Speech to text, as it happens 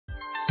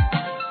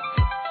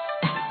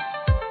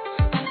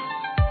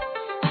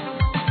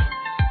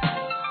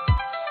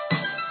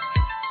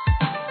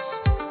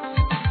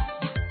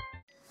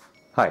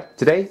Hi,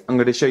 today I'm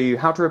going to show you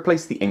how to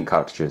replace the ink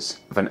cartridges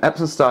of an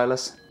Epson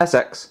Stylus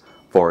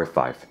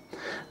SX405.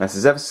 This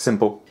is ever so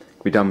simple, it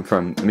can be done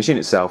from the machine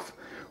itself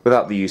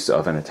without the use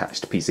of an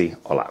attached PC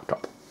or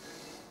laptop.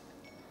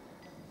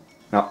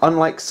 Now,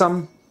 unlike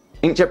some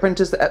inkjet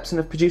printers that Epson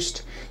have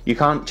produced, you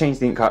can't change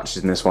the ink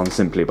cartridges in this one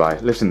simply by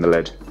lifting the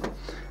lid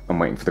and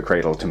waiting for the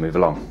cradle to move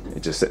along.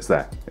 It just sits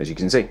there, as you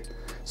can see.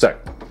 So,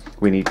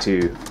 we need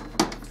to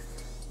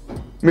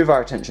move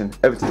our attention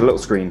over to the little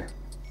screen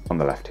on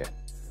the left here.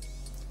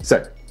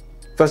 So,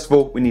 first of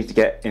all, we need to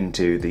get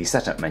into the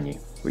setup menu,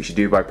 which you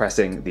do by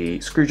pressing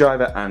the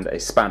screwdriver and a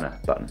spanner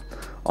button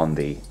on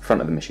the front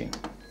of the machine.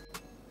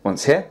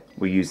 Once here,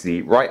 we use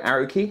the right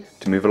arrow key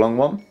to move along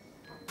one,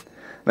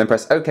 then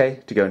press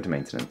OK to go into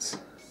maintenance.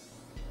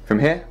 From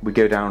here, we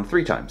go down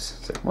 3 times.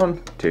 So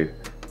 1, 2,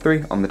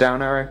 3 on the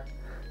down arrow,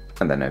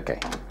 and then OK.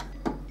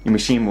 Your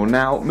machine will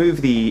now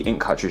move the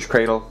ink cartridge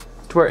cradle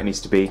to where it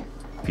needs to be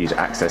for you to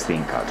access the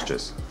ink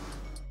cartridges.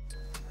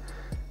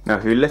 Now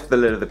if you lift the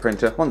lid of the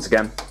printer, once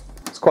again,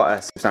 it's quite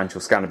a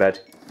substantial scanner bed.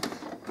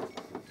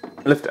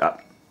 Lift it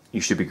up, you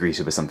should be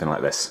greeted with something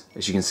like this.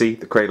 As you can see,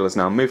 the cradle is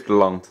now moved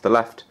along to the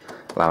left,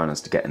 allowing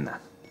us to get in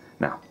there.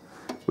 Now,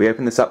 we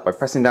open this up by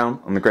pressing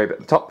down on the grey bit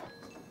at the top,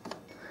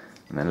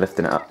 and then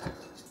lifting it up.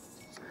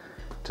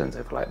 Turns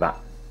over like that.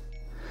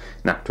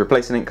 Now, to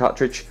replace an ink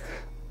cartridge,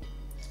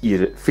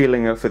 you're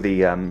feeling for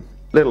the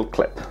little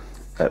clip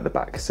at the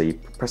back. So you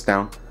press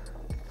down,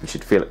 you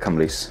should feel it come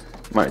loose.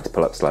 You might need to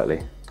pull up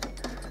slightly.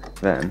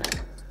 Then, the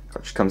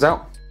cartridge comes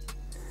out.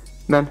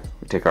 Then,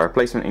 we take our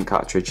replacement ink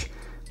cartridge,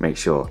 make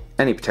sure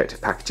any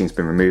protective packaging has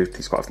been removed.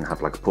 These quite often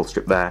have like a pull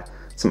strip there,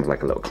 some have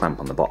like a little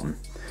clamp on the bottom.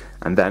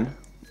 And then,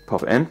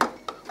 pop it in.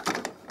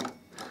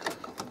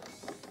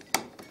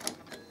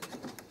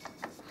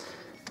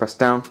 Press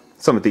down.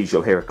 Some of these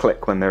you'll hear a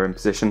click when they're in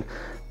position,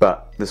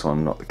 but this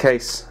one not the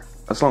case.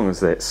 As long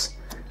as it's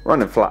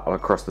running flat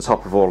across the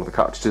top of all of the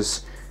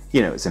cartridges,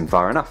 you know it's in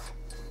far enough.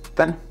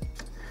 Then,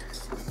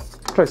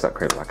 close that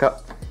cradle back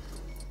up.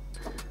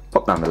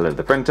 Pop down the lid of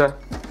the printer,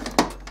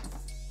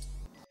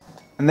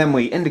 and then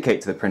we indicate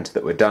to the printer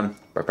that we're done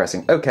by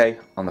pressing OK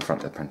on the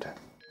front of the printer.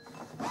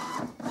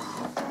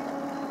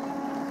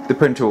 The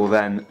printer will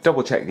then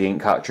double check the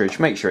ink cartridge,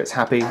 make sure it's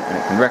happy and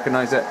it can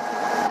recognise it.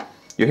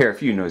 You'll hear a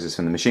few noises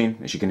from the machine,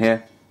 as you can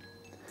hear,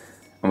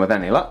 and with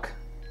any luck,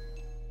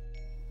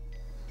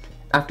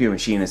 after your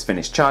machine has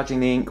finished charging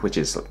the ink, which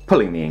is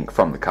pulling the ink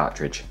from the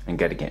cartridge and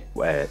getting it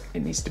where it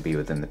needs to be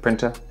within the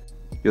printer,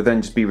 you'll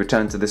then just be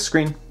returned to this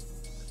screen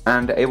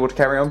and able to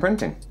carry on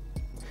printing.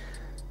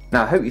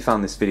 Now I hope you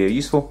found this video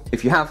useful.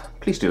 If you have,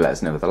 please do let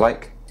us know with a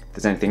like. If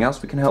there's anything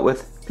else we can help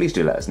with, please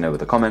do let us know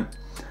with a comment.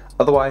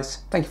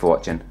 Otherwise, thank you for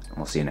watching and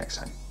we'll see you next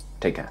time.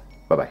 Take care.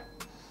 Bye bye.